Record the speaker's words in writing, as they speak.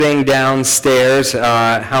downstairs,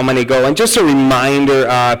 how many go. And just a reminder,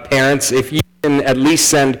 parents, if you can at least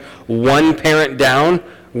send one parent down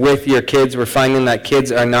with your kids, we're finding that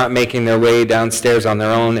kids are not making their way downstairs on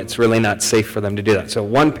their own. It's really not safe for them to do that. So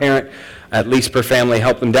one parent, at least per family,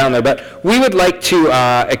 help them down there. But we would like to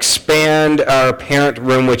expand our parent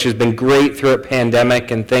room, which has been great through a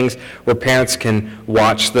pandemic and things, where parents can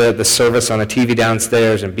watch the service on a TV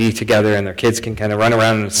downstairs and be together, and their kids can kind of run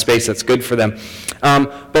around in a space that's good for them.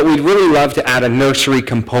 But we'd really love to add a nursery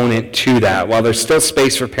component to that. While there's still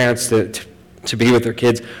space for parents to be with their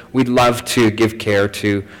kids, we'd love to give care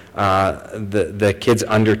to the kids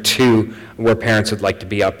under 2 where parents would like to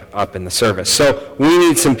be up in the service. So we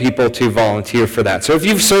need some people to volunteer for that. So if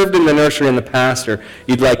you've served in the nursery in the past or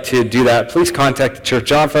you'd like to do that, please contact the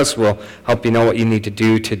church office. We'll help you know what you need to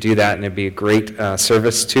do that, and it'd be a great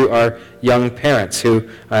service to our young parents who,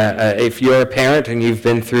 if you're a parent and you've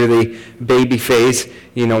been through the baby phase,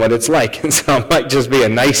 you know what it's like. And so it might just be a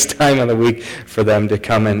nice time of the week for them to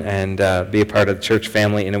come and be a part of the church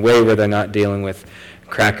family in a way where they're not dealing with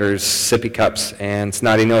crackers, sippy cups, and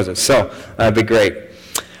snotty noses. So that'd be great.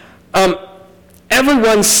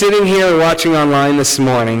 Everyone sitting here or watching online this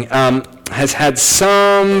morning has had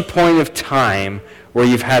some point of time where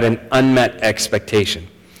you've had an unmet expectation,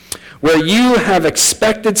 where you have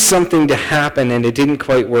expected something to happen and it didn't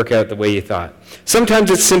quite work out the way you thought. Sometimes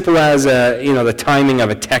it's simple as the timing of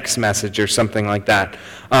a text message or something like that.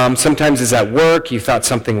 Sometimes it's at work, you thought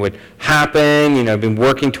something would happen, been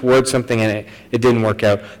working towards something and it didn't work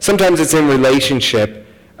out. Sometimes it's in relationship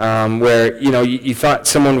where you thought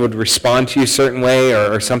someone would respond to you a certain way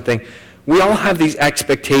or something. We all have these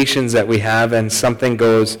expectations that we have, and something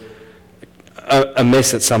goes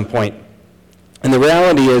amiss at some point. And the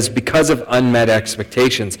reality is, because of unmet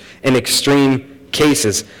expectations, in extreme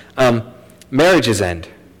cases, marriages end,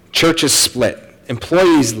 churches split,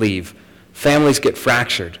 employees leave, families get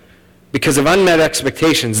fractured. Because of unmet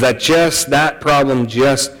expectations, that problem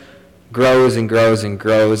just grows and grows and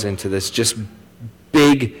grows into this just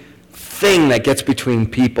big thing that gets between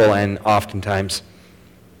people, and oftentimes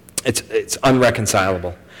it's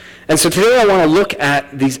unreconcilable. And so today I want to look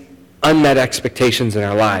at these unmet expectations in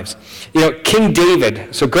our lives. King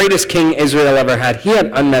David, so greatest king Israel ever had, he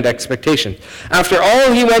had unmet expectations. After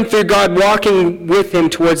all he went through, God walking with him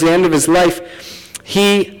towards the end of his life,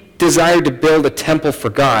 he desired to build a temple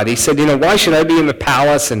for God. He said, why should I be in the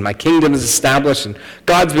palace and my kingdom is established and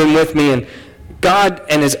God's been with me, and God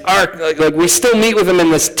and his ark, like we still meet with him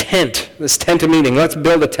in this tent of meeting. Let's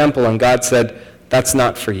build a temple. And God said, that's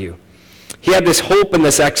not for you. He had this hope and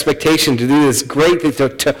this expectation to do this great thing,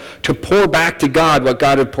 to pour back to God what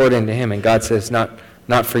God had poured into him. And God says, not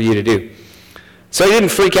for you to do. So he didn't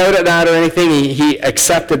freak out at that or anything. He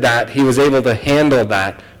accepted that. He was able to handle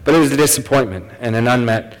that. But it was a disappointment and an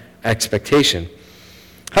unmet expectation.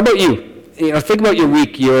 How about you? Think about your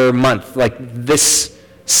week, your month, like this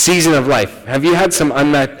season of life. Have you had some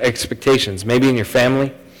unmet expectations? Maybe in your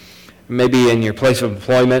family, maybe in your place of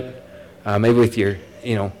employment, maybe with your,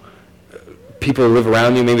 people who live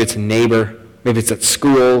around you. Maybe it's a neighbor. Maybe it's at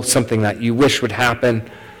school, something that you wish would happen.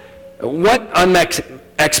 What unmet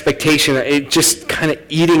expectation, it just kind of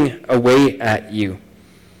eating away at you?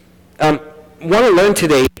 Want to learn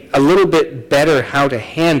today a little bit better how to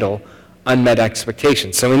handle unmet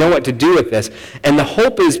expectations. So we know what to do with this. And the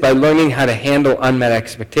hope is by learning how to handle unmet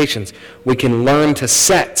expectations, we can learn to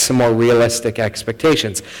set some more realistic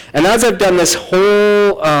expectations. And as I've done this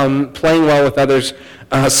whole Playing Well with Others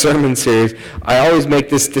sermon series, I always make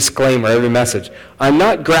this disclaimer every message. I'm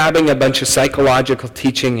not grabbing a bunch of psychological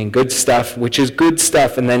teaching and good stuff, which is good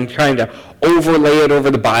stuff, and then trying to overlay it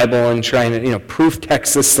over the Bible and trying to proof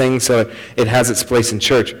text this thing so it has its place in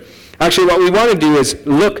church. Actually, what we want to do is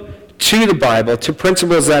look to the Bible, to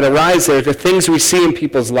principles that arise there, to things we see in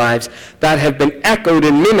people's lives that have been echoed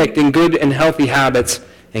and mimicked in good and healthy habits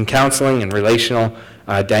in counseling and relational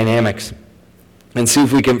dynamics, and see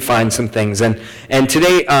if we can find some things. And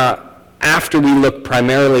today, after we look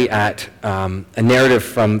primarily at a narrative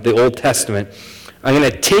from the Old Testament, I'm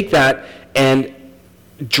going to take that and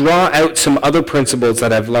draw out some other principles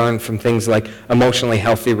that I've learned from things like emotionally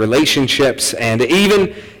healthy relationships, and it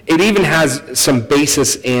even has some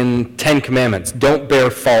basis in 10 Commandments. Don't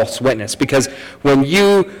bear false witness, because when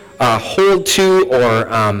you hold to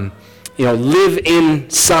or live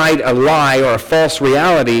inside a lie or a false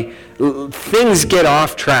reality, things get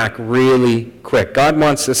off track really quick. God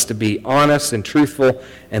wants us to be honest and truthful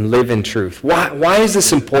and live in truth. Why is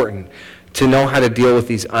this important? To know how to deal with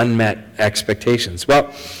these unmet expectations.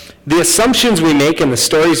 Well, the assumptions we make and the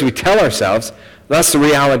stories we tell ourselves, That's the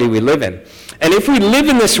reality we live in. And if we live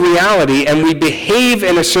in this reality and we behave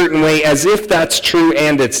in a certain way as if that's true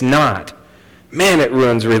and it's not, man, it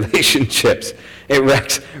ruins relationships. It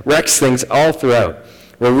wrecks things all throughout.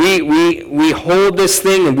 Where we hold this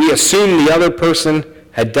thing and we assume the other person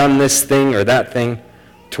had done this thing or that thing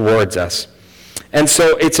towards us. And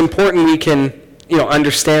so it's important we can,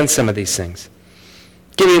 understand some of these things.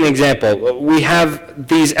 Give you an example. We have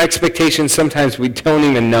these expectations sometimes we don't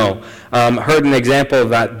even know. Heard an example of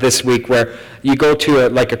that this week where you go to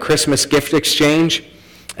a Christmas gift exchange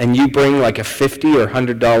and you bring like a $50 or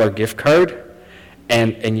 $100 gift card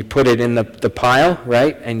and you put it in the pile,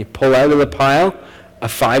 right? And you pull out of the pile a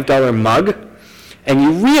 $5 mug, and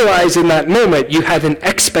you realize in that moment you had an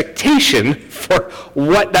expectation for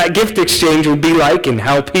what that gift exchange would be like and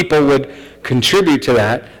how people would contribute to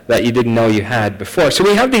that you didn't know you had before. So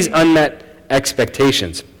we have these unmet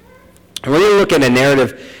expectations. And we're going to look at a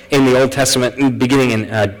narrative in the Old Testament, beginning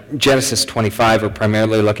in Genesis 25. We're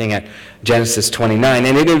primarily looking at Genesis 29,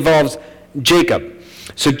 and it involves Jacob.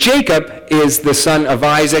 So Jacob is the son of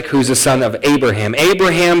Isaac, who's the son of Abraham.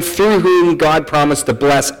 Abraham, through whom God promised to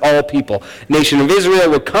bless all people. The nation of Israel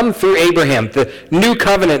would come through Abraham. The new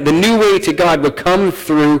covenant, the new way to God would come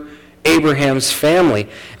through Abraham's family.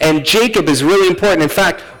 And Jacob is really important. In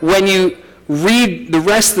fact, when you read the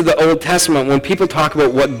rest of the Old Testament, when people talk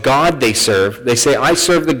about what God they serve, they say, I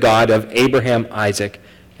serve the God of Abraham, Isaac,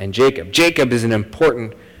 and Jacob. Jacob is an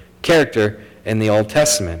important character in the Old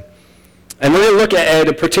Testament. And we're going to look at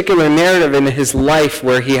a particular narrative in his life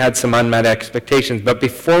where he had some unmet expectations. But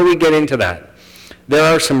before we get into that,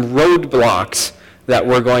 there are some roadblocks that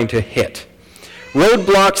we're going to hit.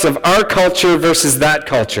 Roadblocks of our culture versus that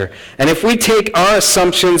culture. And if we take our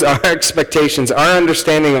assumptions, our expectations, our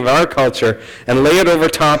understanding of our culture, and lay it over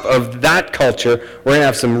top of that culture, we're going to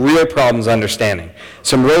have some real problems understanding.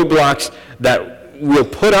 Some roadblocks that we'll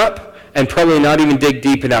put up and probably not even dig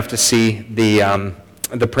deep enough to see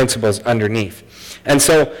the principles underneath. And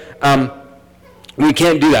so we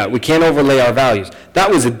can't do that. We can't overlay our values.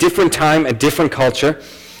 That was a different time, a different culture.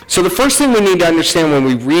 So the first thing we need to understand when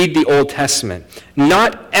we read the Old Testament,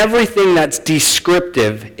 not everything that's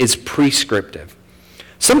descriptive is prescriptive.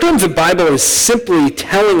 Sometimes the Bible is simply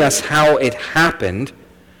telling us how it happened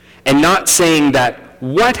and not saying that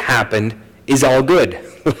what happened is all good.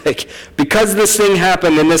 Because this thing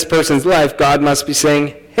happened in this person's life, God must be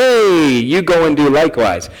saying, hey, you go and do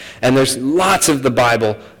likewise. And there's lots of the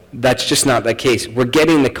Bible that's just not the case. We're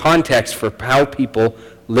getting the context for how people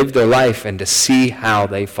live their life and to see how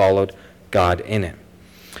they followed God in it.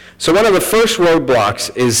 So one of the first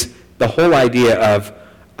roadblocks is the whole idea of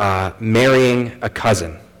marrying a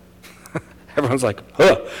cousin. Everyone's like,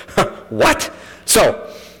 what?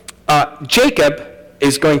 So Jacob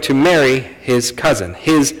is going to marry his cousin,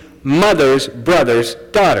 his mother's brother's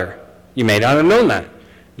daughter. You may not have known that.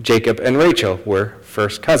 Jacob and Rachel were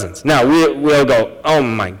first cousins. Now, we'll go, oh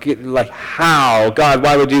my God, like how? God,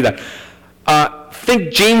 why would you do that?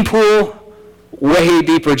 Think gene pool, way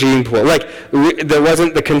deeper gene pool. There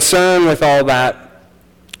wasn't the concern with all that.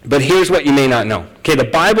 But here's what you may not know. Okay, the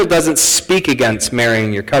Bible doesn't speak against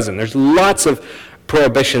marrying your cousin. There's lots of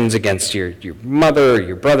prohibitions against your mother,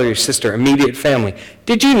 your brother, your sister, immediate family.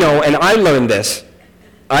 Did you know, and I learned this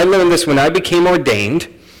when I became ordained,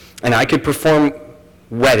 and I could perform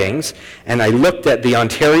weddings, and I looked at the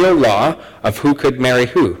Ontario law of who could marry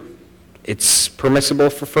who. It's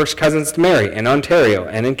permissible for first cousins to marry in Ontario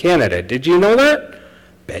and in Canada. Did you know that?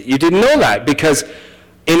 Bet you didn't know that, because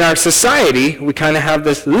in our society, we kind of have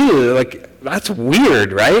this, that's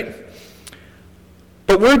weird, right?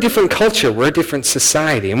 But we're a different culture. We're a different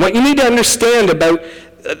society. And what you need to understand about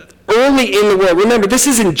early in the world, remember, this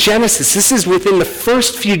is in Genesis. This is within the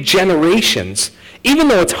first few generations. Even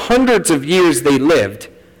though it's hundreds of years they lived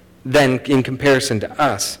then in comparison to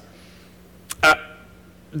us,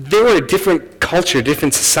 they were a different culture,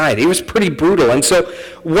 different society. It was pretty brutal. And so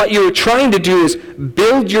what you were trying to do is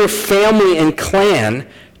build your family and clan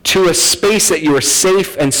to a space that you were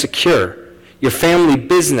safe and secure. Your family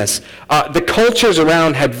business. The cultures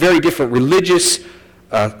around had very different religious,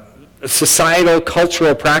 societal,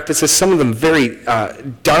 cultural practices, some of them very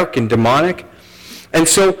dark and demonic. And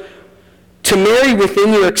so to marry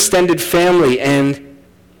within your extended family and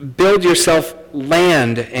build yourself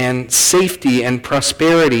land and safety and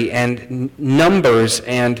prosperity and numbers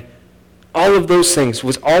and all of those things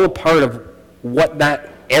was all a part of what that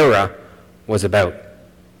era was about.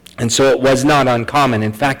 And so it was not uncommon.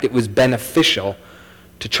 In fact, it was beneficial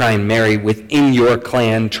to try and marry within your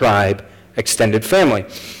clan, tribe, extended family.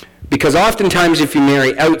 Because oftentimes if you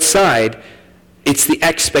marry outside, it's the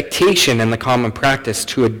expectation and the common practice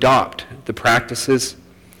to adopt the practices,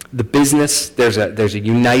 the business. There's a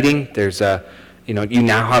uniting. You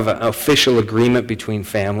now have an official agreement between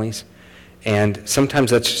families. And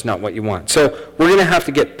sometimes that's just not what you want. So we're going to have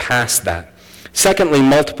to get past that. Secondly,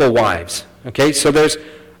 multiple wives. Okay, so there's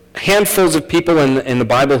handfuls of people in the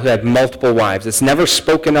Bible who had multiple wives. It's never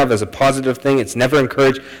spoken of as a positive thing. It's never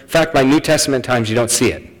encouraged. In fact, by New Testament times, you don't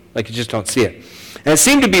see it. Like, you just don't see it. And it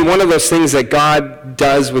seemed to be one of those things that God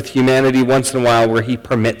does with humanity once in a while where he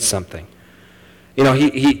permits something.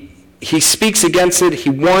 He speaks against it. He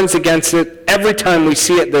warns against it. Every time we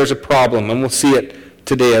see it, there's a problem, and we'll see it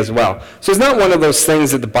today as well. So it's not one of those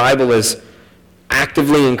things that the Bible is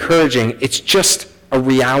actively encouraging. It's just a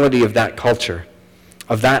reality of that culture,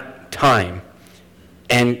 of that time.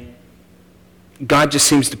 And God just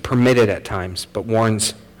seems to permit it at times, but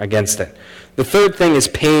warns against it. The third thing is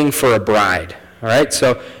paying for a bride. All right,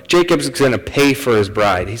 so Jacob's going to pay for his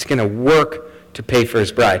bride. He's going to work to pay for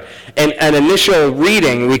his bride. And at initial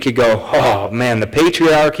reading, we could go, oh man, the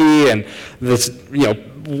patriarchy and this,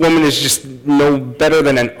 woman is just no better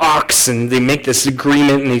than an ox, and they make this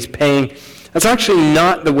agreement and he's paying. That's actually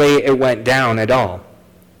not the way it went down at all.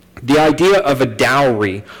 The idea of a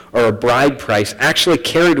dowry or a bride price actually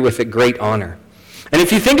carried with it great honor. And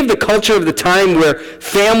if you think of the culture of the time where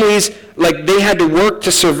families, they had to work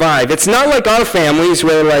to survive. It's not like our families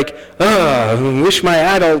where I wish my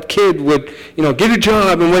adult kid would, get a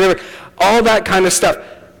job and whatever. All that kind of stuff.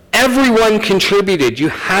 Everyone contributed. You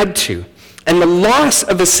had to. And the loss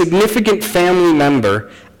of a significant family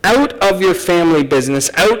member out of your family business,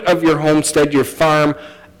 out of your homestead, your farm,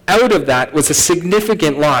 out of that was a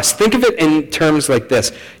significant loss. Think of it in terms like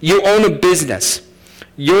this. You own a business.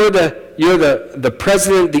 You're the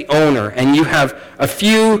president, the owner, and you have a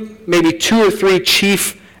few, maybe 2 or 3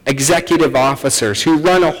 chief executive officers who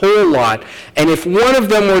run a whole lot, and if one of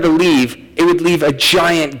them were to leave, it would leave a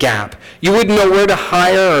giant gap. You wouldn't know where to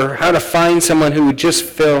hire or how to find someone who would just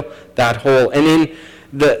fill that hole. And in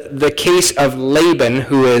the case of Laban,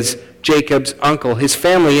 who is Jacob's uncle, his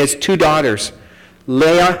family has 2 daughters.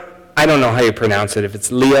 Leah, I don't know how you pronounce it, if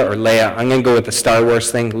it's Leah or Leah. I'm going to go with the Star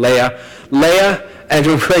Wars thing, Leah and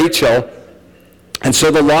Rachel. And so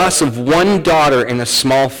the loss of one daughter in a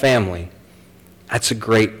small family, that's a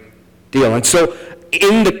great deal. And so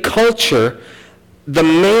in the culture, the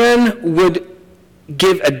man would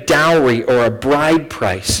give a dowry or a bride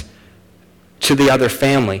price to the other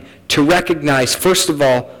family to recognize, first of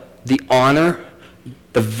all, the honor,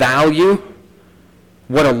 the value,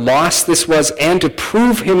 what a loss this was, and to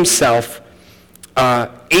prove himself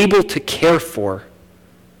able to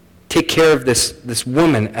take care of this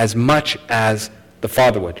woman as much as the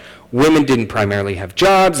father would. Women didn't primarily have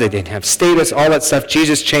jobs, they didn't have status, all that stuff.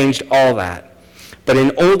 Jesus changed all that. But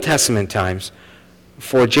in Old Testament times,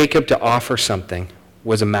 for Jacob to offer something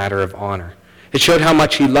was a matter of honor. It showed how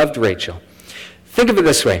much he loved Rachel. Think of it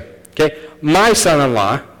this way, okay? My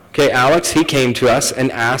son-in-law, okay, Alex, he came to us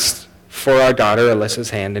and asked for our daughter Alyssa's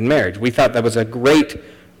hand in marriage. We thought that was a great,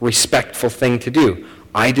 respectful thing to do.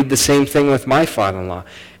 I did the same thing with my father-in-law.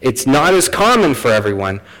 It's not as common for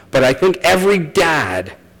everyone, but I think every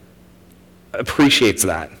dad appreciates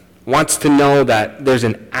that, wants to know that there's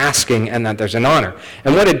an asking and that there's an honor.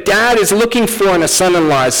 And what a dad is looking for in a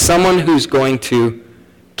son-in-law is someone who's going to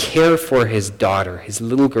care for his daughter, his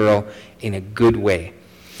little girl, in a good way.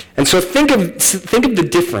 And so think of the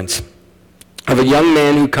difference of a young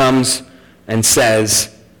man who comes and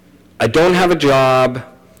says, I don't have a job,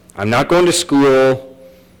 I'm not going to school,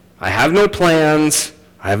 I have no plans,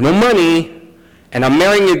 I have no money, and I'm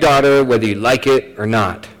marrying your daughter whether you like it or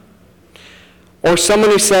not. Or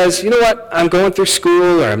someone who says, you know what, I'm going through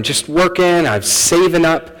school, or I'm just working, I've saving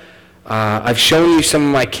up, I've shown you some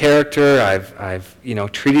of my character, I've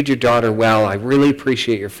treated your daughter well, I really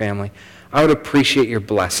appreciate your family. I would appreciate your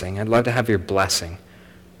blessing. I'd love to have your blessing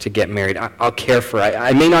to get married. I'll care for her.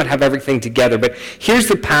 I may not have everything together, but here's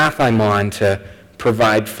the path I'm on to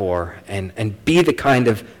provide for and be the kind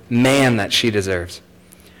of man that she deserves.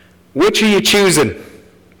 Which are you choosing?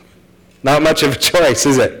 Not much of a choice,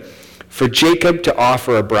 is it? For Jacob to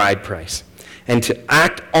offer a bride price and to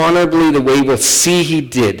act honorably the way we'll see he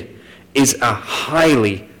did is a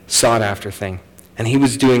highly sought after thing. And he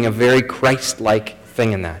was doing a very Christ-like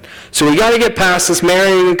thing in that. So we got to get past this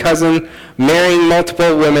marrying a cousin, marrying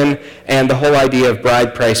multiple women, and the whole idea of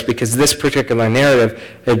bride price, because this particular narrative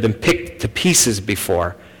had been picked to pieces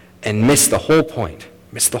before and missed the whole point.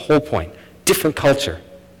 Different culture.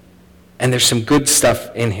 And there's some good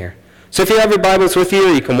stuff in here. So if you have your Bibles with you,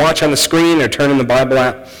 you can watch on the screen or turn in the Bible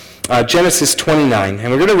app. Genesis 29,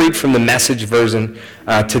 and we're going to read from the Message version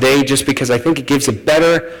today just because I think it gives a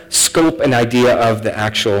better scope and idea of the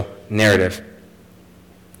actual narrative.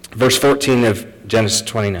 Verse 14 of Genesis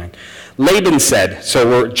 29. Laban said, so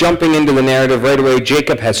we're jumping into the narrative right away.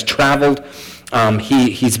 Jacob has traveled.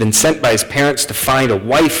 He's been sent by his parents to find a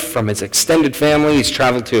wife from his extended family. He's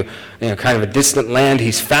traveled to kind of a distant land.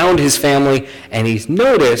 He's found his family, and he's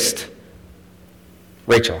noticed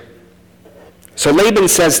Rachel. So Laban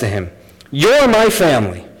says to him, "You're my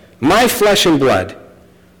family, my flesh and blood."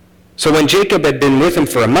 So when Jacob had been with him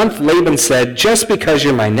for a month, Laban said, "Just because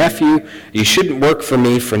you're my nephew, you shouldn't work for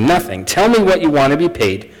me for nothing. Tell me what you want to be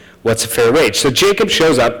paid. What's a fair wage?" So Jacob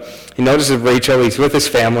shows up. He notices Rachel. He's with his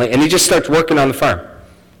family, and he just starts working on the farm.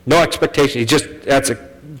 No expectation. That's a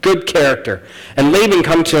good character. And Laban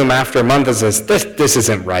comes to him after a month and says, this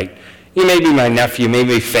isn't right. You may be my nephew,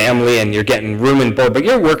 maybe family, and you're getting room and board, but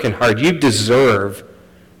you're working hard. You deserve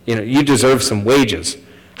some wages.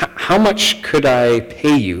 How much could I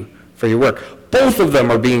pay you for your work? Both of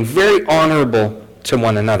them are being very honorable to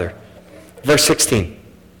one another. Verse 16.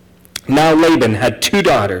 Now Laban had 2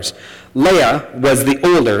 daughters. Leah was the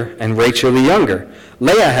older and Rachel the younger.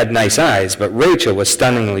 Leah had nice eyes, but Rachel was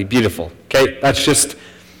stunningly beautiful. Okay, that's just,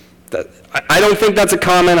 I don't think that's a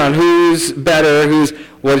comment on who's better,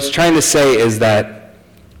 what it's trying to say is that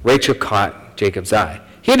Rachel caught Jacob's eye.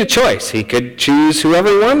 He had a choice. He could choose whoever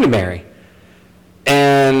he wanted to marry.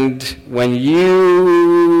 And when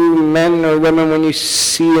you, men or women, when you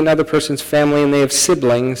see another person's family and they have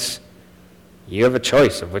siblings, you have a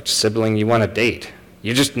choice of which sibling you want to date.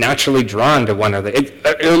 You're just naturally drawn to one of the, or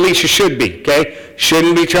at least you should be, okay?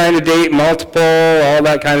 Shouldn't be trying to date multiple, all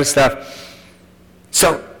that kind of stuff.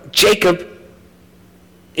 So Jacob,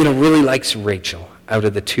 really likes Rachel out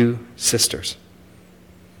of the 2 sisters.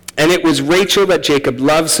 And it was Rachel that Jacob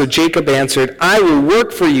loved, so Jacob answered, "I will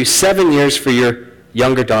work for you 7 years for your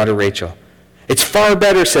younger daughter Rachel. It's far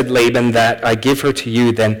better," said Laban, "that I give her to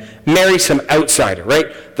you than marry some outsider," right?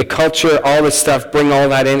 The culture, all this stuff, bring all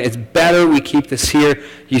that in. It's better we keep this here.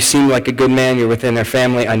 You seem like a good man. You're within our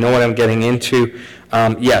family. I know what I'm getting into.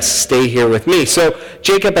 Yes, stay here with me. So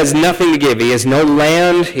Jacob has nothing to give. He has no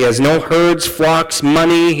land. He has no herds, flocks,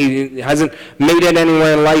 money. He hasn't made it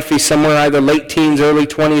anywhere in life. He's somewhere either late teens, early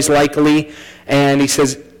 20s likely. And he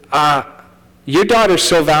says, your daughter's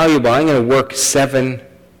so valuable, I'm going to work 7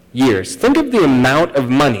 years. Think of the amount of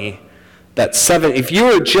money that if you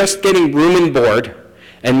were just getting room and board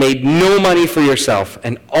and made no money for yourself,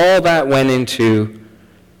 and all that went into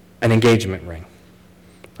an engagement ring.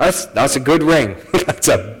 That's a good ring. That's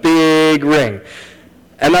a big ring.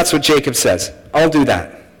 And that's what Jacob says. I'll do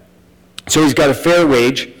that. So he's got a fair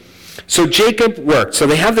wage. So Jacob worked. So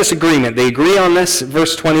they have this agreement. They agree on this,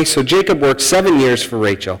 verse 20. So Jacob worked 7 years for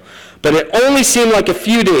Rachel. But it only seemed like a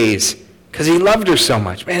few days because he loved her so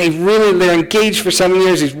much. Man, they're engaged for 7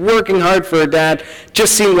 years. He's working hard for her dad.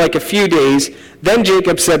 Just seemed like a few days. Then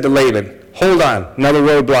Jacob said to Laban, hold on, another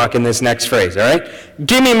roadblock in this next phrase, all right?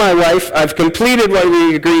 Give me my wife. I've completed what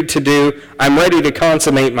we agreed to do. I'm ready to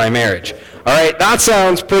consummate my marriage. All right, that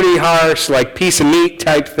sounds pretty harsh, like piece of meat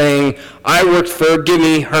type thing. I worked for her, give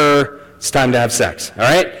me her. It's time to have sex, all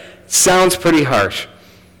right? Sounds pretty harsh.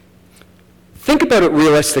 Think about it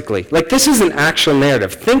realistically. Like, this is an actual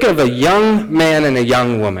narrative. Think of a young man and a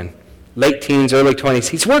young woman, late teens, early 20s.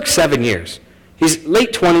 He's worked 7 years. He's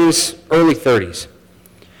late 20s, early 30s.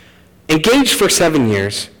 Engaged for 7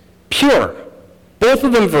 years, pure. Both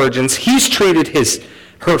of them virgins. He's treated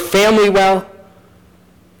her family well.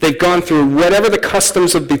 They've gone through whatever the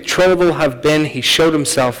customs of betrothal have been. He showed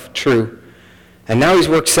himself true. And now he's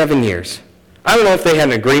worked 7 years. I don't know if they had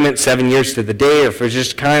an agreement 7 years to the day or if it was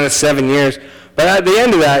just kind of 7 years. But at the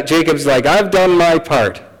end of that, Jacob's like, I've done my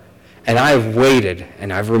part. And I've waited.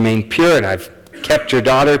 And I've remained pure. And I've kept your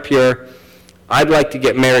daughter pure. I'd like to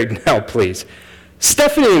get married now, please.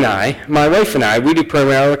 Stephanie and I, my wife and I, we do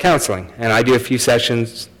premarital counseling. And I do a few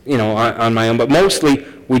sessions, on my own. But mostly,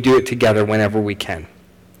 we do it together whenever we can.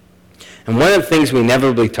 And one of the things we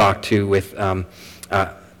inevitably talk to with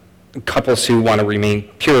couples who want to remain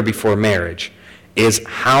pure before marriage is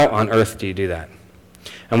how on earth do you do that?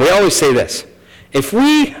 And we always say this. If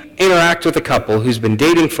we interact with a couple who's been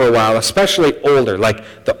dating for a while, especially older,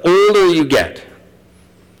 like the older you get,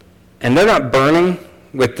 and they're not burning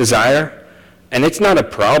with desire, and it's not a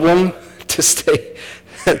problem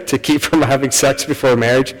to keep from having sex before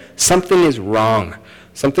marriage, something is wrong.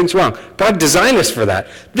 Something's wrong. God designed us for that.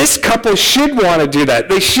 This couple should want to do that.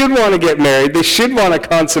 They should want to get married. They should want to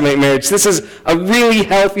consummate marriage. This is a really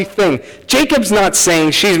healthy thing. Jacob's not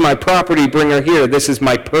saying, she's my property, bring her here. This is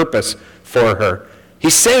my purpose for her.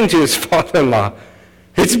 He's saying to his father-in-law,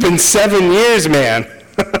 it's been 7 years, man.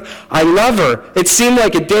 I love her. It seemed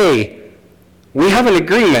like a day. We have an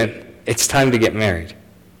agreement. It's time to get married.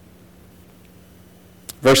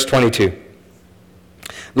 Verse 22.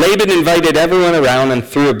 Laban invited everyone around and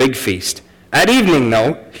threw a big feast. At evening,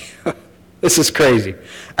 though, this is crazy.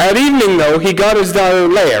 At evening, though, he got his daughter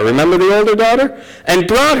Leah, remember the older daughter? And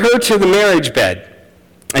brought her to the marriage bed.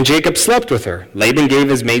 And Jacob slept with her. Laban gave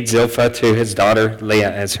his maid Zilpah to his daughter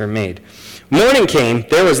Leah as her maid. Morning came,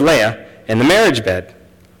 there was Leah in the marriage bed.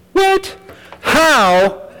 What?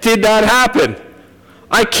 How did that happen?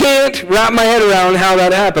 I can't wrap my head around how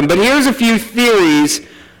that happened. But here's a few theories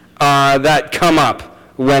that come up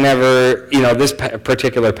whenever, this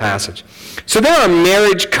particular passage. So there are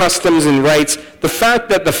marriage customs and rites. The fact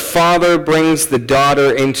that the father brings the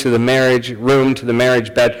daughter into the marriage room, to the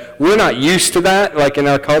marriage bed, we're not used to that, like in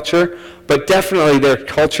our culture, but definitely there are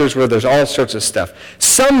cultures where there's all sorts of stuff.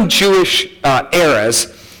 Some Jewish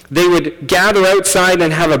eras, they would gather outside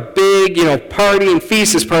and have a big, party and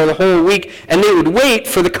feast as part of the whole week, and they would wait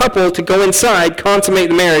for the couple to go inside, consummate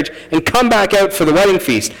the marriage, and come back out for the wedding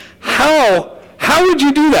feast. How would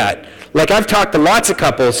you do that? Like, I've talked to lots of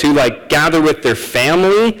couples who, gather with their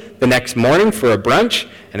family the next morning for a brunch,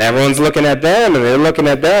 and everyone's looking at them, and they're looking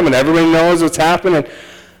at them, and everybody knows what's happening.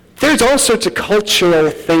 There's all sorts of cultural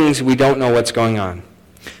things we don't know what's going on.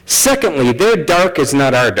 Secondly, their dark is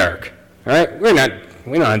not our dark. All right? We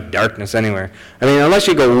don't have darkness anywhere. I mean, unless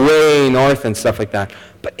you go way north and stuff like that.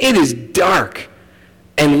 But it is dark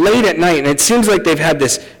and late at night, and it seems like they've had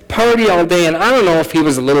this party all day, and I don't know if he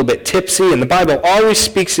was a little bit tipsy, and the Bible always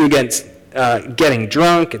speaks against getting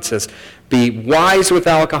drunk. It says, be wise with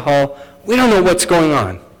alcohol. We don't know what's going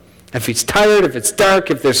on. If he's tired, if it's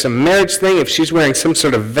dark, if there's some marriage thing, if she's wearing some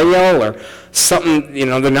sort of veil or something,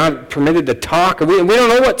 they're not permitted to talk. We don't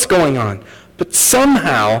know what's going on. But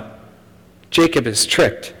somehow, Jacob is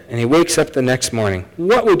tricked, and he wakes up the next morning.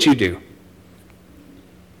 What would you do?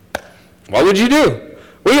 What would you do?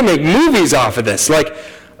 We can make movies off of this, like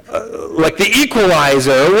The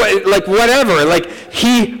Equalizer, or whatever.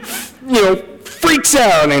 He, freaks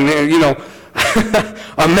out, and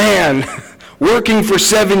a man working for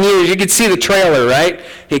 7 years. You could see the trailer, right?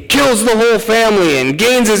 He kills the whole family and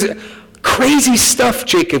gains his crazy stuff.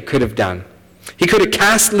 Jacob could have done. He could have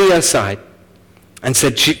cast Leah aside and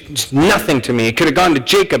said, she's nothing to me. He could have gone to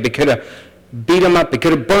Jacob. He could have beat him up. He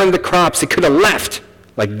could have burned the crops. He could have left.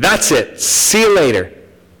 That's it. See you later.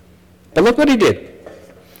 But look what he did.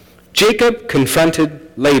 Jacob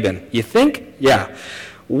confronted Laban. You think? Yeah.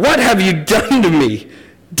 What have you done to me?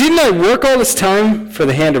 Didn't I work all this time for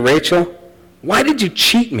the hand of Rachel? Why did you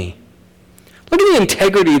cheat me? Look at the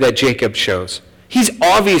integrity that Jacob shows. He's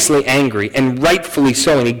obviously angry, and rightfully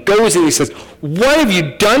so, and he goes and he says, what have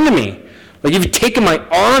you done to me? You've taken my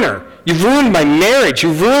honor. You've ruined my marriage.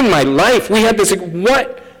 You've ruined my life. We had this,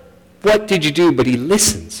 what did you do? But he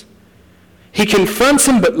listens. He confronts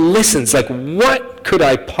him but listens. What could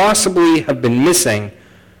I possibly have been missing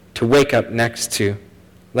to wake up next to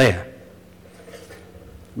Leah?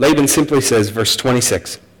 Laban simply says, verse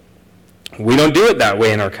 26, we don't do it that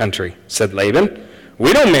way in our country, said Laban.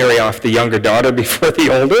 We don't marry off the younger daughter before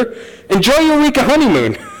the older. Enjoy your week of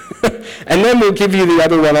honeymoon. And then we'll give you the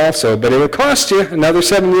other one also, but it will cost you another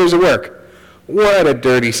 7 years of work. What a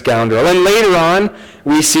dirty scoundrel. And later on,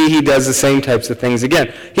 we see he does the same types of things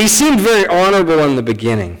again. He seemed very honorable in the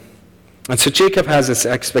beginning. And so Jacob has this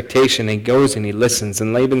expectation. He goes and he listens.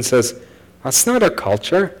 And Laban says, that's not our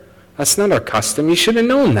culture. That's not our custom. You should have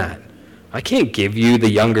known that. I can't give you the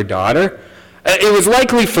younger daughter. It was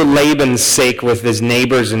likely for Laban's sake with his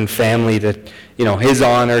neighbors and family that, his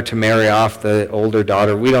honor to marry off the older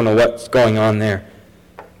daughter. We don't know what's going on there.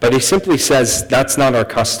 But he simply says, that's not our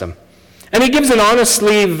custom. And he gives an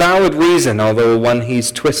honestly valid reason, although one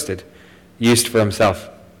he's twisted, used for himself.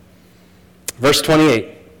 Verse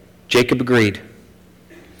 28, Jacob agreed.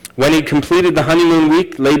 When he completed the honeymoon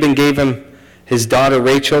week, Laban gave him his daughter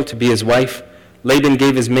Rachel to be his wife. Laban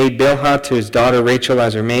gave his maid Bilhah to his daughter Rachel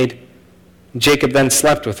as her maid. Jacob then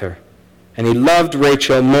slept with her. And he loved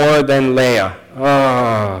Rachel more than Leah.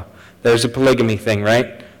 Oh, there's a polygamy thing,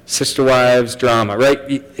 right? Sister wives drama,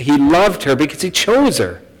 right? He loved her because he chose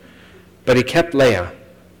her. But he kept Leah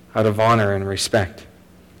out of honor and respect.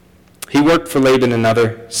 He worked for Laban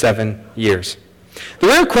another 7 years. The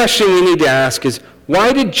real question we need to ask is,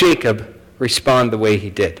 why did Jacob respond the way he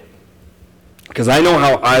did? Because I know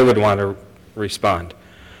how I would want to respond.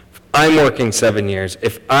 If I'm working 7 years,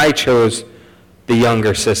 if I chose the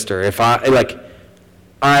younger sister,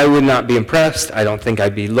 I would not be impressed. I don't think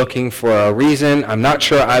I'd be looking for a reason. I'm not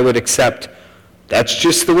sure I would accept, that's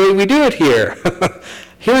just the way we do it here.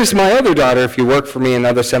 Here's my other daughter if you work for me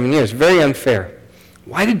another 7 years. Very unfair.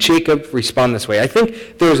 Why did Jacob respond this way? I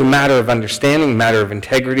think there was a matter of understanding, a matter of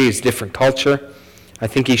integrity, his different culture. I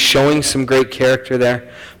think he's showing some great character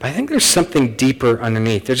there. But I think there's something deeper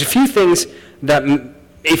underneath. There's a few things that,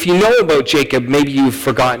 if you know about Jacob, maybe you've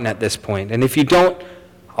forgotten at this point. And if you don't,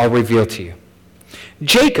 I'll reveal to you.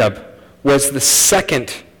 Jacob was the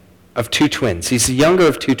second of two twins. He's the younger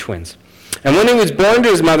of two twins. And when he was born to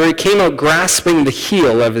his mother, he came out grasping the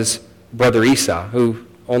heel of his brother Esau, who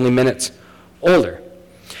only minutes older.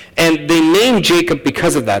 And they named Jacob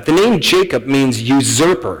because of that. The name Jacob means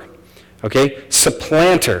usurper, okay?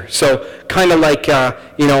 Supplanter. So kind of like,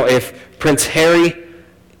 if Prince Harry,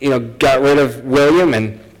 got rid of William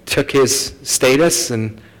and took his status,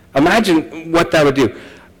 and imagine what that would do.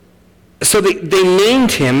 So they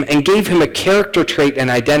named him and gave him a character trait and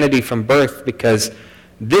identity from birth because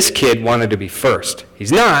this kid wanted to be first.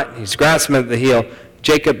 He's not. He's grasping at the heel.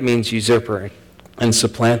 Jacob means usurper and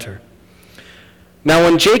supplanter. Now,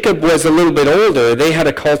 when Jacob was a little bit older, they had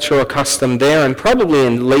a cultural custom there, and probably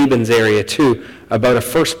in Laban's area too, about a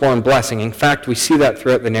firstborn blessing. In fact, we see that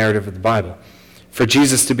throughout the narrative of the Bible. For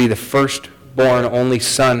Jesus to be the firstborn, only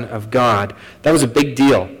son of God, that was a big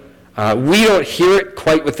deal. We don't hear it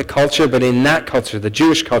quite with the culture, but in that culture, the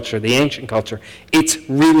Jewish culture, the ancient culture, it's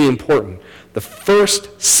really important. The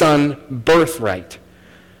first son birthright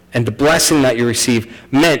and the blessing that you receive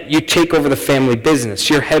meant you take over the family business.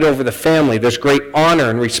 You're head over the family. There's great honor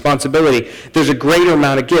and responsibility. There's a greater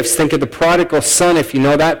amount of gifts. Think of the prodigal son, if you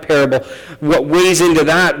know that parable. What weighs into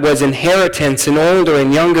that was inheritance and older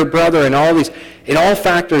and younger brother and all these. It all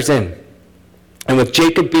factors in. And with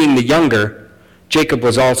Jacob being the younger, Jacob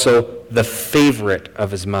was also the favorite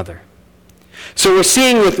of his mother. So we're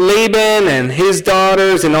seeing with Laban and his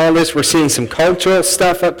daughters and all this, we're seeing some cultural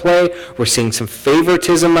stuff at play. We're seeing some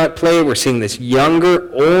favoritism at play. We're seeing this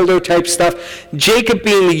younger, older type stuff. Jacob,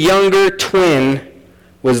 being the younger twin,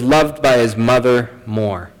 was loved by his mother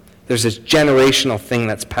more. There's this generational thing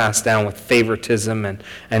that's passed down with favoritism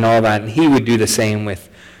and all that, and he would do the same with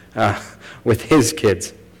his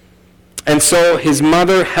kids. And so his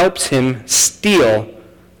mother helps him steal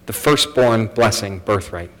the firstborn blessing,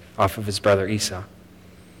 birthright, off of his brother Esau.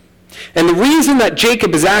 And the reason that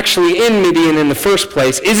Jacob is actually in Midian in the first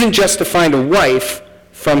place isn't just to find a wife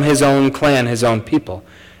from his own clan, his own people.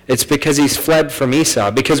 It's because he's fled from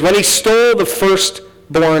Esau. Because when he stole the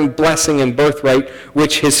firstborn blessing and birthright,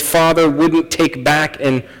 which his father wouldn't take back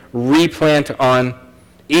and replant on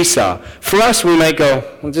Esau. For us, we might go,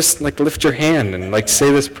 well, just lift your hand and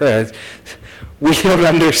say this prayer. We don't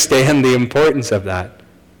understand the importance of that.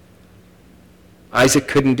 Isaac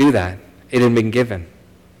couldn't do that. It had been given.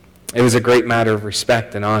 It was a great matter of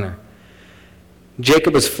respect and honor.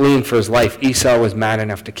 Jacob was fleeing for his life. Esau was mad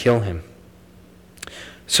enough to kill him.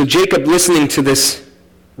 So Jacob, listening to this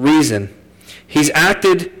reason, he's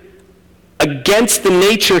acted against the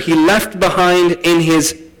nature he left behind in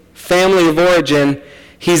his family of origin.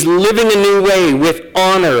 He's living a new way with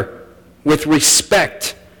honor, with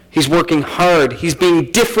respect. He's working hard. He's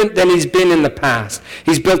being different than he's been in the past.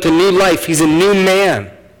 He's built a new life. He's a new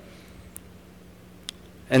man.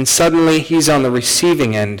 And suddenly he's on the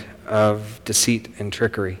receiving end of deceit and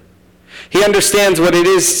trickery. He understands what it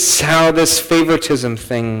is, how this favoritism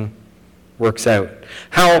thing works out.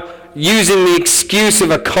 How using the excuse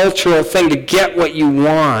of a cultural thing to get what you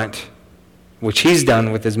want, which he's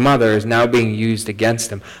done with his mother, is now being used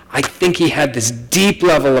against him. I think he had this deep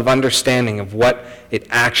level of understanding of what it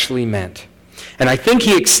actually meant. And I think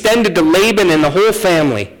he extended to Laban and the whole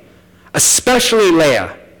family, especially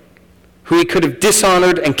Leah, who he could have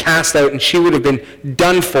dishonored and cast out, and she would have been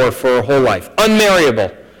done for her whole life.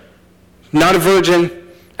 Unmarriable, not a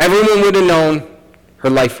virgin. Everyone would have known, her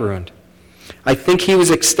life ruined. I think he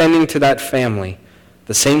was extending to that family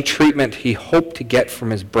the same treatment he hoped to get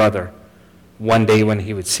from his brother one day when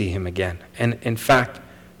he would see him again. And in fact,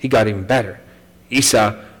 he got even better.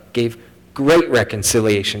 Esau gave great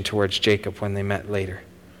reconciliation towards Jacob when they met later.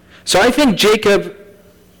 So I think Jacob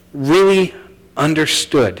really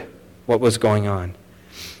understood what was going on.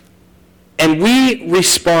 And we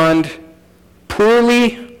respond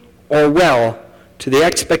poorly or well to the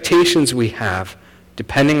expectations we have,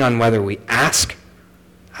 depending on whether we ask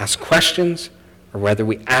questions, or whether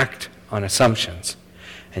we act on assumptions.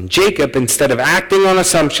 And Jacob, instead of acting on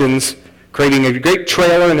assumptions, creating a great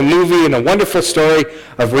trailer and a movie and a wonderful story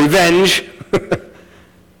of revenge,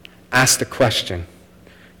 asked a question,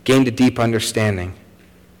 gained a deep understanding,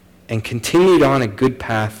 and continued on a good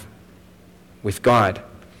path with God.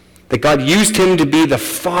 That God used him to be the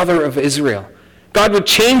father of Israel. God would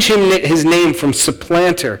change his name from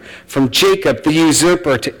supplanter, from Jacob, the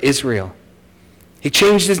usurper, to Israel. He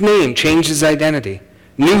changed his name, changed his identity,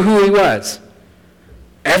 knew who he was.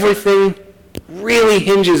 Everything really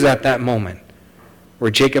hinges at that moment where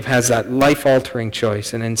Jacob has that life-altering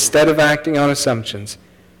choice, and instead of acting on assumptions,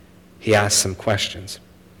 he asks some questions.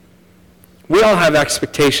 We all have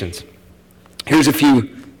expectations. Here's a few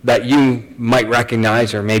that you might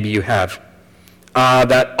recognize, or maybe you have.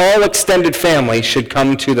 That all extended family should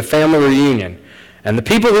come to the family reunion, and the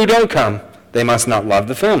people who don't come, they must not love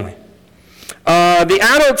the family. The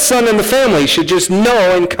adult son in the family should just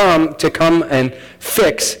know and come and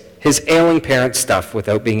fix his ailing parent's stuff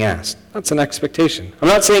without being asked. That's an expectation. I'm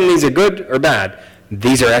not saying these are good or bad.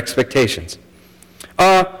 These are expectations.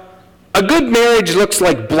 A good marriage looks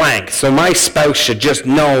like blank, so my spouse should just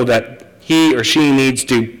know that he or she needs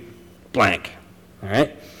to blank. All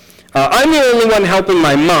right? I'm the only one helping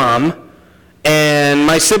my mom, and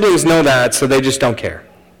my siblings know that, so they just don't care.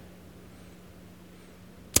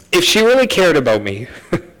 If she really cared about me,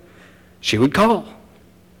 she would call.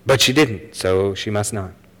 But she didn't, so she must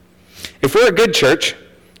not. If we're a good church,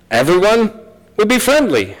 everyone would be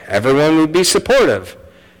friendly. Everyone would be supportive.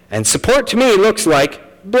 And support to me looks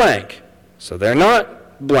like blank. So they're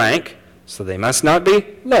not blank, so they must not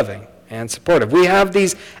be loving and supportive. We have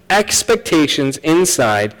these expectations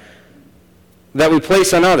inside that we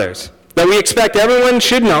place on others, that we expect everyone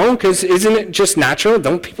should know, because isn't it just natural?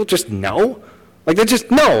 Don't people just know? Like, they just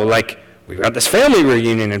know, like, we've got this family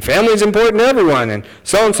reunion, and family's important to everyone, and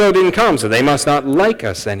so-and-so didn't come, so they must not like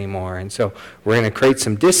us anymore, and so we're going to create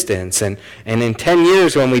some distance, and in 10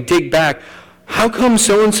 years when we dig back, how come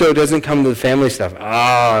so-and-so doesn't come to the family stuff?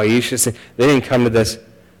 Oh, you should say, they didn't come to this.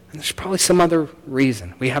 And there's probably some other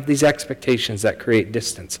reason. We have these expectations that create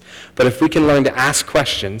distance. But if we can learn to ask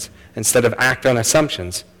questions instead of act on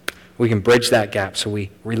assumptions, we can bridge that gap so we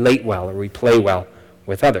relate well or we play well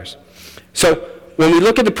with others. So when we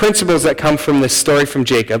look at the principles that come from this story from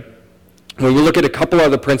Jacob, when we look at a couple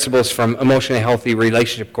other principles from Emotionally Healthy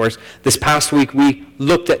Relationship Course, this past week we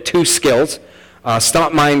looked at 2 skills,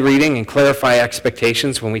 stop mind reading and clarify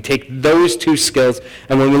expectations. When we take those 2 skills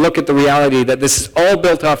and when we look at the reality that this is all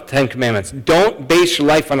built off the 10 Commandments, don't base your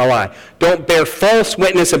life on a lie. Don't bear false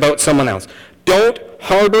witness about someone else. Don't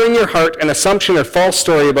harbor in your heart an assumption or false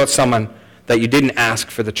story about someone that you didn't ask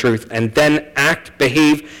for the truth, and then act,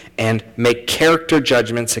 behave, and make character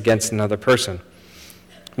judgments against another person.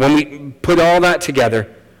 When we put all that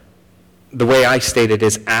together, the way I stated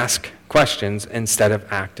is ask questions instead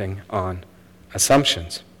of acting on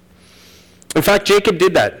assumptions. In fact, Jacob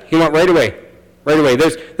did that. He went right away. Right away.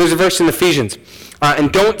 There's a verse in Ephesians.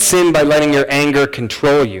 And don't sin by letting your anger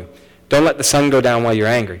control you. Don't let the sun go down while you're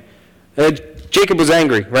angry. Jacob was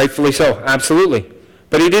angry, rightfully so, absolutely.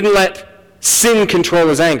 But he didn't let sin control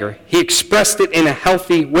his anger. He expressed it in a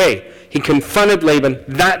healthy way. He confronted Laban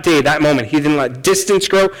that day, that moment. He didn't let distance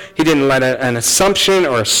grow. He didn't let an assumption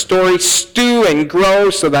or a story stew and grow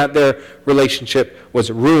so that their relationship was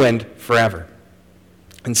ruined forever.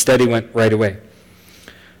 Instead, he went right away.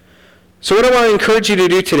 So what I want to encourage you to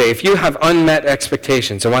do today, if you have unmet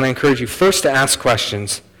expectations, I want to encourage you first to ask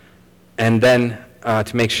questions and then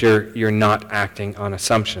to make sure you're not acting on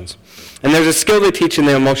assumptions. And there's a skill they teach in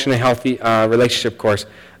the Emotionally Healthy Relationship Course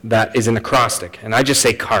that is an acrostic, and I just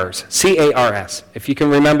say CARS, C-A-R-S. If you can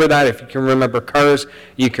remember that, if you can remember CARS,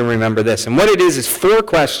 you can remember this. And what it is 4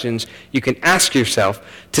 questions you can ask yourself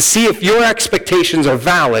to see if your expectations are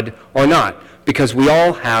valid or not, because we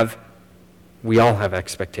all have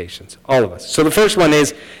expectations, all of us. So the first one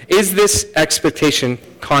is this expectation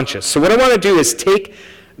conscious? So what I want to do is take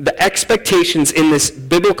the expectations in this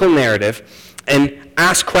biblical narrative and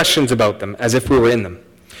ask questions about them as if we were in them.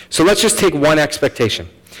 So let's just take one expectation.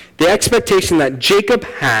 The expectation that Jacob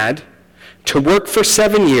had to work for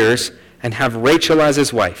 7 years and have Rachel as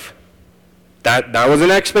his wife. That was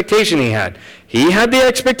an expectation he had. He had the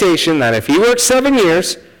expectation that if he worked 7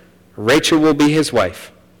 years, Rachel will be his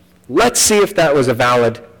wife. Let's see if that was a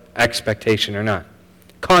valid expectation or not.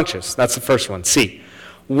 Conscious, that's the first one. C.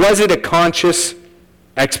 Was it a conscious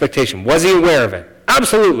expectation? Was he aware of it?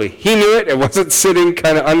 Absolutely. He knew it. It wasn't sitting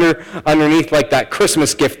kind of underneath like that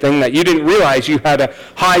Christmas gift thing that you didn't realize you had a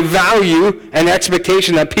high value and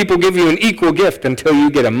expectation that people give you an equal gift until you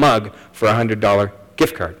get a mug for a $100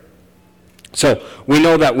 gift card. So we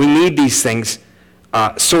know that we need these things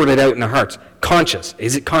sorted out in our hearts. Conscious.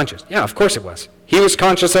 Is it conscious? Yeah, of course it was. He was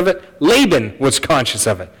conscious of it. Laban was conscious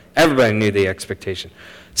of it. Everybody knew the expectation.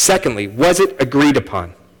 Secondly, was it agreed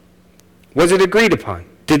upon? Was it agreed upon?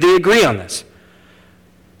 Did they agree on this?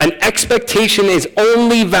 An expectation is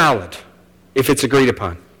only valid if it's agreed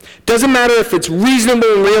upon. Doesn't matter if it's reasonable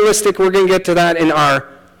and realistic, we're going to get to that in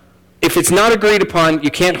if it's not agreed upon, you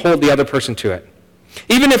can't hold the other person to it.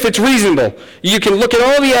 Even if it's reasonable, you can look at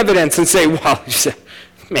all the evidence and say, well, it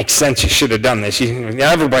makes sense, you should have done this.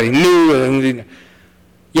 Everybody knew.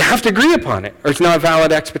 You have to agree upon it, or it's not a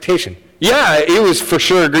valid expectation. Yeah, it was for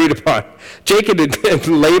sure agreed upon. Jacob and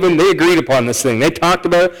Laban, they agreed upon this thing. They talked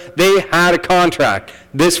about it. They had a contract.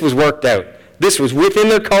 This was worked out. This was within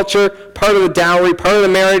their culture, part of the dowry, part of the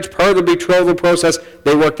marriage, part of the betrothal process.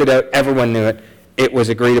 They worked it out. Everyone knew it. It was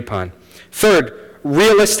agreed upon. Third,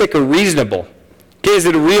 realistic or reasonable. Okay, is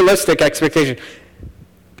it a realistic expectation?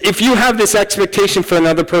 If you have this expectation for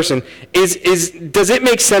another person, does it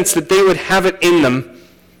make sense that they would have it in them,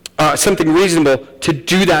 something reasonable, to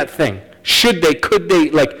do that thing? Should they, could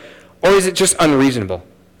they, or is it just unreasonable?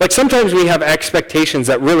 Sometimes we have expectations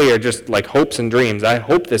that really are just like hopes and dreams. I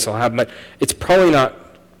hope this will happen, but it's probably not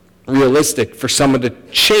realistic for someone to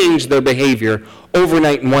change their behavior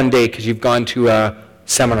overnight in one day because you've gone to a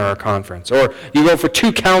seminar or conference. Or you go for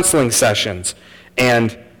 2 counseling sessions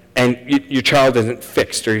and your child isn't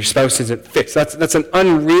fixed or your spouse isn't fixed. That's an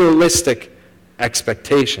unrealistic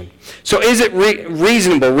expectation. So is it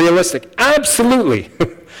reasonable, realistic? Absolutely.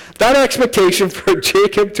 That expectation for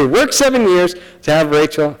Jacob to work 7 years to have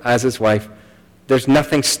Rachel as his wife, there's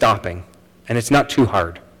nothing stopping, and it's not too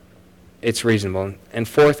hard. It's reasonable. And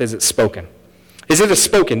fourth, is it spoken? Is it a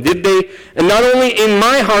spoken? Did they, and not only in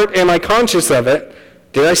my heart am I conscious of it,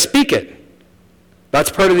 did I speak it?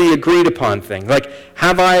 That's part of the agreed upon thing.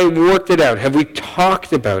 Have I worked it out? Have we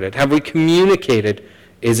talked about it? Have we communicated?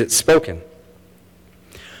 Is it spoken?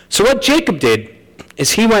 So what Jacob did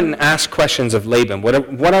is he went and asked questions of Laban.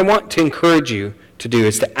 What I want to encourage you to do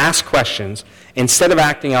is to ask questions instead of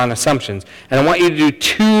acting on assumptions. And I want you to do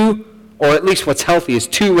 2, or at least what's healthy is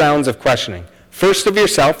 2 rounds of questioning. First of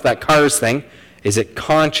yourself, that cars thing. Is it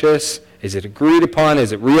conscious? Is it agreed upon?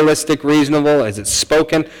 Is it realistic, reasonable? Is it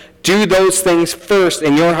spoken? Do those things first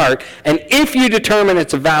in your heart. And if you determine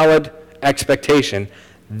it's a valid expectation,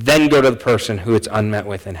 then go to the person who it's unmet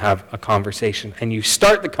with and have a conversation. And you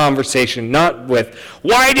start the conversation not with,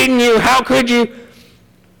 why didn't you? How could you?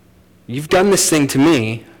 You've done this thing to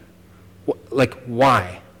me.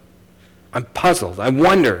 Why? I'm puzzled. I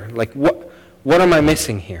wonder, what am I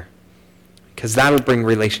missing here? Because that'll bring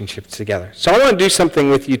relationships together. So I want to do something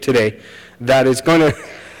with you today that is going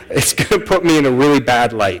to put me in a really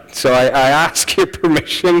bad light. So I ask your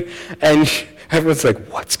permission, and everyone's like,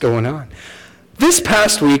 what's going on? This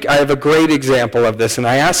past week, I have a great example of this, and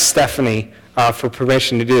I asked Stephanie for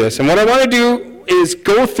permission to do this. And what I want to do is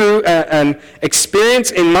go through an experience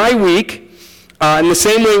in my week in the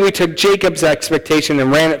same way we took Jacob's expectation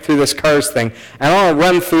and ran it through this cars thing. And I'll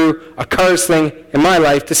run through a cars thing in my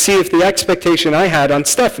life to see if the expectation I had on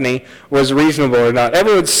Stephanie was reasonable or not.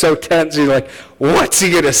 Everyone's so tense. You're like, what's he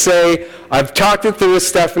going to say? I've talked it through with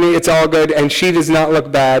Stephanie. It's all good. And she does not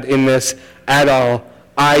look bad in this at all.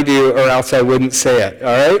 I do, or else I wouldn't say it,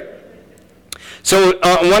 all right? So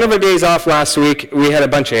one of our days off last week, we had a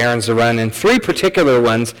bunch of errands to run, and 3 particular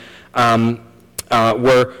ones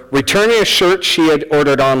were returning a shirt she had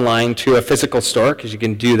ordered online to a physical store, because you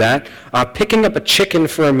can do that, picking up a chicken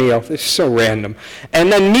for a meal. This is so random.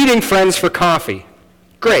 And then meeting friends for coffee.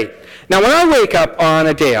 Great. Now, when I wake up on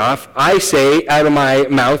a day off, I say out of my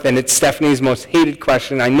mouth, and it's Stephanie's most hated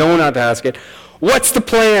question, I know not to ask it, what's the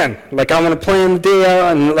plan? I want to plan the day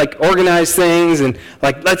out and organize things and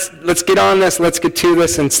let's get on this, let's get to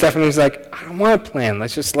this. And Stephanie's like, I don't want a plan.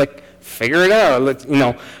 Let's just figure it out.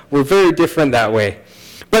 We're very different that way.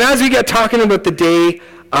 But as we get talking about the day,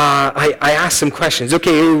 I asked some questions.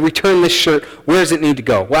 Okay, we return this shirt. Where does it need to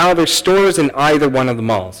go? Well, there's stores in either one of the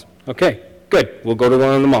malls. Okay, good. We'll go to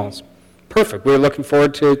one of the malls. Perfect. We're looking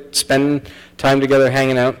forward to spending time together,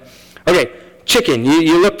 hanging out. Okay. Chicken.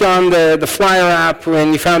 You looked on the Flyer app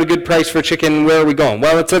and you found a good price for chicken. Where are we going?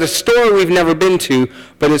 Well, it's at a store we've never been to,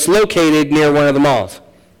 but it's located near one of the malls.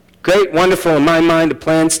 Great, wonderful. In my mind, the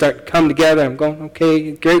plans start to come together. I'm going,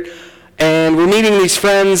 okay, great. And we're meeting these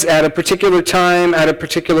friends at a particular time, at a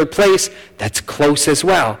particular place that's close as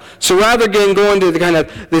well. So rather than going to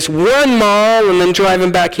this one mall and then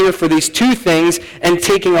driving back here for these 2 things and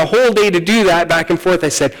taking a whole day to do that back and forth, I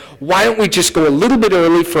said, why don't we just go a little bit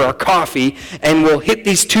early for our coffee and we'll hit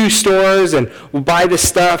these 2 stores and we'll buy this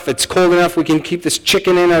stuff. It's cold enough. We can keep this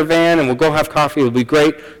chicken in our van and we'll go have coffee. It'll be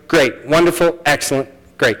great. Great. Wonderful. Excellent.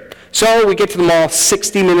 Great. So we get to the mall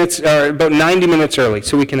 60 minutes, or about 90 minutes early,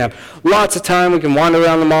 so we can have lots of time. We can wander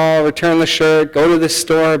around the mall, return the shirt, go to the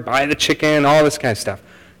store, buy the chicken, all this kind of stuff.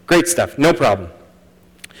 Great stuff, no problem.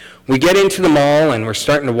 We get into the mall, and we're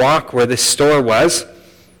starting to walk where this store was,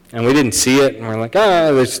 and we didn't see it, and we're like,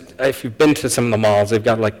 if you've been to some of the malls, they've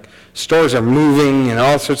got stores are moving and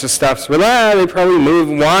all sorts of stuff. So they probably move,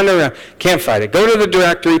 wander around, can't find it. Go to the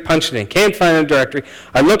directory, punch it in, can't find the directory.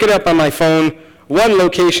 I look it up on my phone. One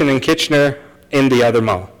location in Kitchener, in the other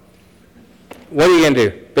mall. what are you going to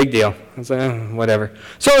do? Big deal. I was like, whatever.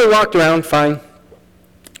 So we walked around, fine.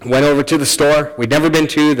 Went over to the store we'd never been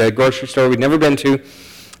to, the grocery store we'd never been to,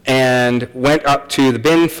 and went up to the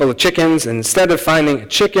bin full of chickens, and instead of finding a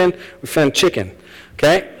chicken, we found chicken.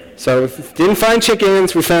 Okay? So we didn't find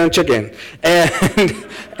chickens, we found chicken.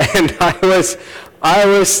 And I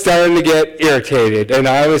was starting to get irritated, and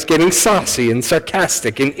I was getting saucy and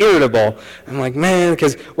sarcastic and irritable. I'm like, man,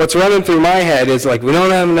 because what's running through my head is like, we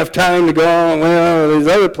don't have enough time to go on. Well, there's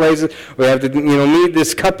other places. We have to, meet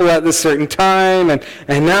this couple at this certain time, and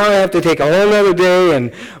now I have to take a whole other day.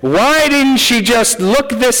 And why didn't she just look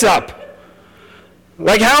this up?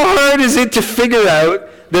 Like, how hard is it to figure out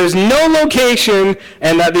there's no location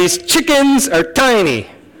and that these chickens are tiny?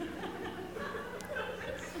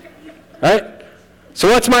 Right? So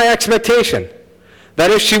what's my expectation? That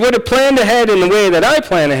if she would have planned ahead in the way that I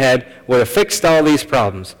plan ahead, would have fixed all these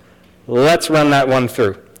problems. Let's run that one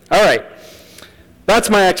through. All right. That's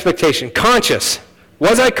my expectation. Conscious.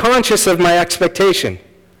 Was I conscious of my expectation?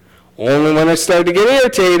 Only when I started to get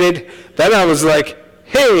irritated, then I was like,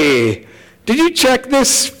 hey, did you check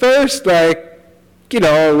this first? Like, it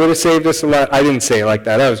would have saved us a lot. I didn't say it like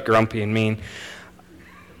that. I was grumpy and mean.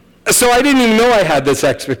 So I didn't even know I had this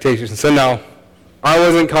expectation. So no, I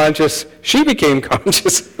wasn't conscious. She became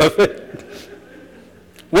conscious of it.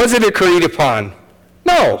 Was it agreed upon?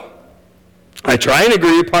 No. I try and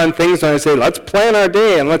agree upon things when I say, let's plan our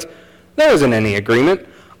day, and there wasn't any agreement.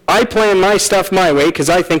 I plan my stuff my way because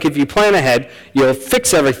I think if you plan ahead, you'll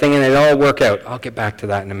fix everything and it'll all work out. I'll get back to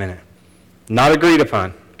that in a minute. Not agreed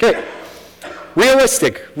upon. Okay.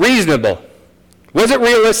 Realistic, reasonable. Was it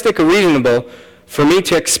realistic or reasonable for me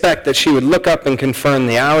to expect that she would look up and confirm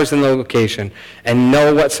the hours and the location and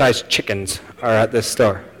know what size chickens are at this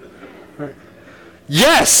store? Right.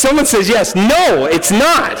 Yes, someone says yes. No, it's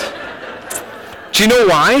not. Do you know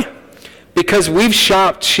why? Because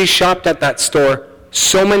she shopped at that store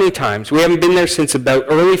so many times. We haven't been there since about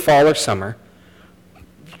early fall or summer.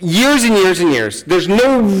 Years and years and years. There's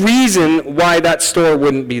no reason why that store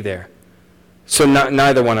wouldn't be there. So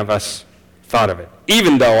neither one of us thought of it,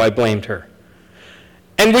 even though I blamed her.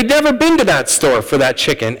 And we'd never been to that store for that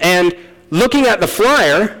chicken. And looking at the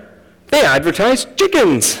flyer, they advertised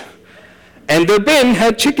chickens. And their bin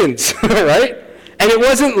had chickens, right? And it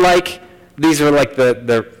wasn't like these were like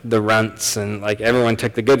the runts and like everyone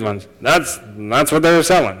took the good ones. That's what they were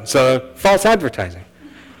selling. So false advertising.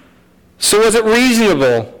 So was it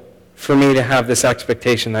reasonable for me to have this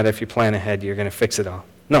expectation that if you plan ahead, you're going to fix it all?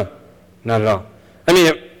 No, not at all. I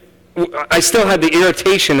mean, I still had the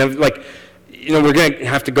irritation of like, we're going to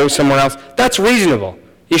have to go somewhere else. That's reasonable.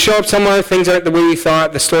 You show up somewhere, things aren't the way you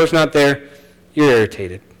thought, the store's not there, you're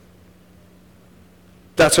irritated.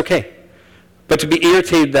 That's okay. But to be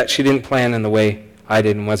irritated that she didn't plan in the way I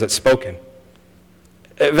did, and was it spoken?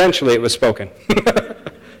 Eventually it was spoken.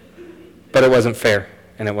 But it wasn't fair,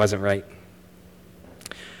 and it wasn't right.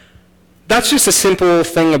 That's just a simple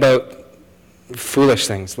thing about foolish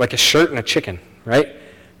things, like a shirt and a chicken, right?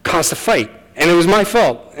 Caused a fight, and it was my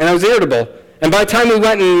fault, and I was irritable. And by the time we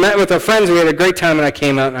went and met with our friends, we had a great time, and I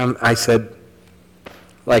came out and I said,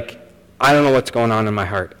 I don't know what's going on in my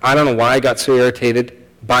heart. I don't know why I got so irritated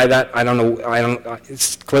by that. I don't know.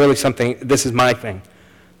 It's clearly something. This is my thing.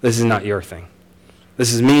 This is not your thing.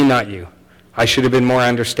 This is me, not you. I should have been more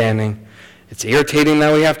understanding. It's irritating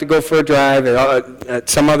that we have to go for a drive at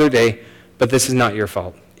some other day, but this is not your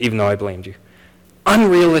fault, even though I blamed you.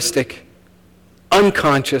 Unrealistic,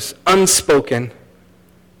 unconscious, unspoken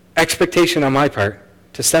expectation on my part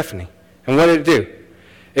to Stephanie. And what did it do?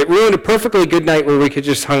 It ruined a perfectly good night where we could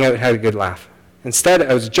just hung out and had a good laugh. Instead,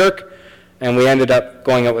 I was a jerk, and we ended up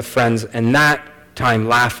going out with friends, and that time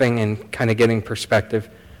laughing and kind of getting perspective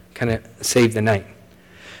kind of saved the night.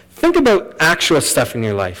 Think about actual stuff in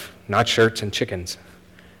your life, not shirts and chickens,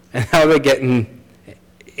 and how they get in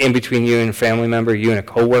between you and a family member, you and a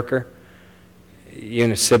coworker, you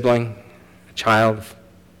and a sibling, a child,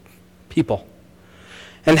 people.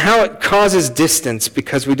 And how it causes distance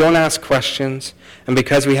because we don't ask questions, and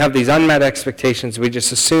because we have these unmet expectations we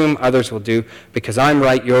just assume others will do because I'm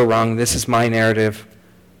right, you're wrong, this is my narrative.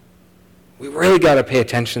 We really got to pay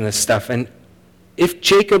attention to this stuff. And if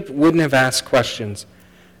Jacob wouldn't have asked questions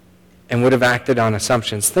and would have acted on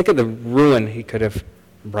assumptions, think of the ruin he could have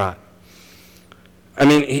brought. I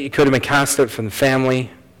mean, he could have been cast out from the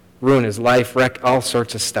family, ruin his life, wreck all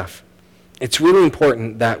sorts of stuff. It's really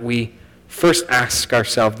important that we first ask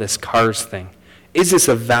ourselves this cars thing. Is this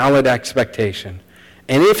a valid expectation?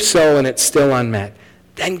 And if so, and it's still unmet,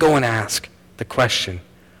 then go and ask the question.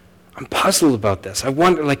 I'm puzzled about this. I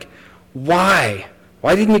wonder, why?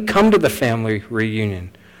 Why didn't you come to the family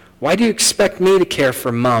reunion? Why do you expect me to care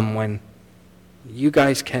for Mom when you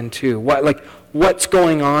guys can too? What's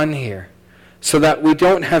going on here? So that we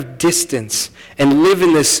don't have distance and live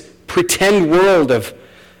in this pretend world of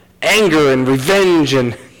anger and revenge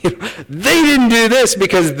and they didn't do this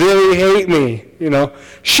because they hate me.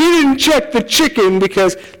 She didn't check the chicken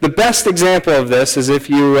because the best example of this is if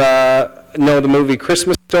you know the movie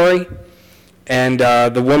Christmas Story, and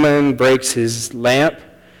the woman breaks his lamp,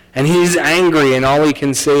 and he's angry, and all he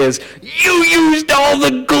can say is, "You used all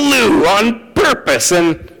the glue on purpose."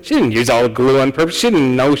 And she didn't use all the glue on purpose. She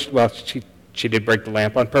didn't know. She did break the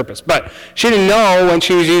lamp on purpose, but she didn't know when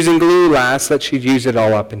she was using glue last that she'd use it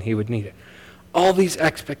all up and he would need it. All these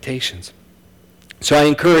expectations. So I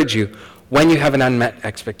encourage you, when you have an unmet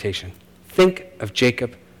expectation, think of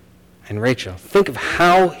Jacob and Rachel. Think of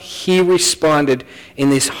how he responded in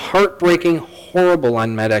this heartbreaking, horrible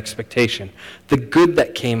unmet expectation, the good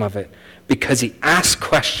that came of it, because he asked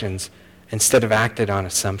questions instead of acted on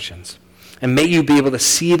assumptions. And may you be able to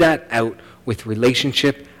see that out with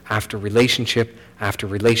relationship after relationship after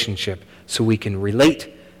relationship, so we can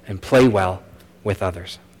relate and play well with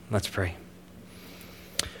others. Let's pray.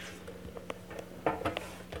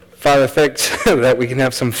 Father, thanks that we can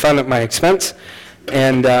have some fun at my expense.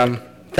 And